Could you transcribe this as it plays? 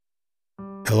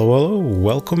Hello, hello,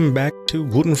 welcome back to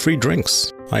Gluten-Free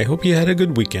Drinks. I hope you had a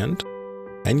good weekend.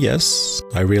 And yes,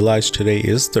 I realize today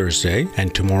is Thursday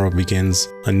and tomorrow begins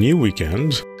a new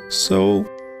weekend. So,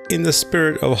 in the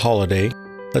spirit of holiday,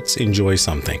 let's enjoy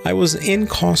something. I was in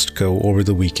Costco over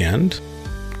the weekend,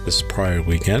 this prior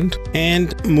weekend,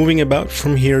 and moving about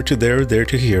from here to there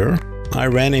to here, I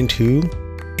ran into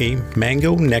a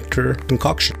Mango Nectar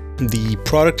concoction. The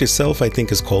product itself, I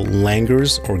think, is called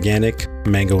Langer's Organic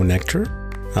Mango Nectar.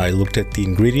 I looked at the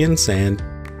ingredients and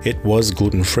it was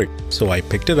gluten-free. So I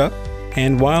picked it up,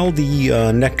 and while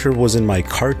the nectar was in my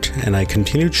cart and I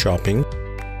continued shopping,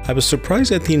 I was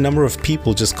surprised at the number of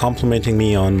people just complimenting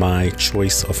me on my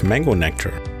choice of mango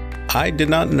nectar. I did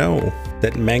not know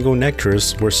that mango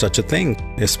nectars were such a thing,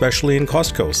 especially in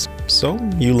Costco's. So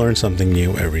you learn something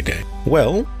new every day.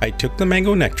 Well, I took the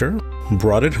mango nectar,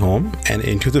 brought it home, and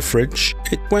into the fridge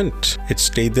it went. It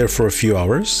stayed there for a few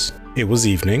hours. It was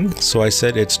evening, so I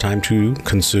said it's time to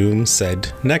consume said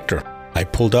nectar. I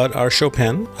pulled out our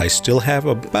Chopin. I still have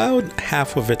about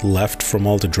half of it left from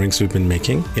all the drinks we've been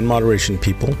making. In moderation,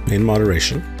 people, in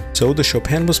moderation. So the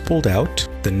Chopin was pulled out.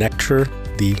 The nectar,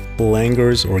 the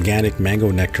Langer's Organic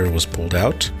Mango Nectar, was pulled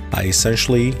out. I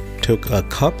essentially took a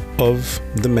cup of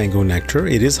the mango nectar.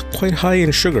 It is quite high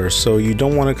in sugar, so you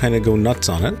don't want to kind of go nuts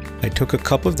on it. I took a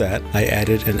cup of that. I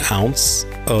added an ounce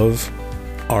of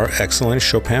our excellent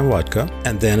Chopin vodka,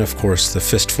 and then of course the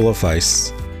fistful of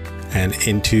ice, and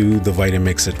into the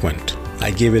Vitamix it went.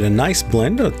 I gave it a nice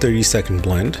blend, a 30-second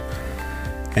blend,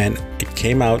 and it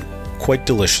came out quite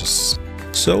delicious.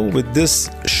 So with this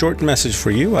short message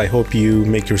for you, I hope you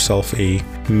make yourself a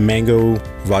mango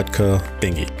vodka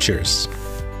thingy. Cheers.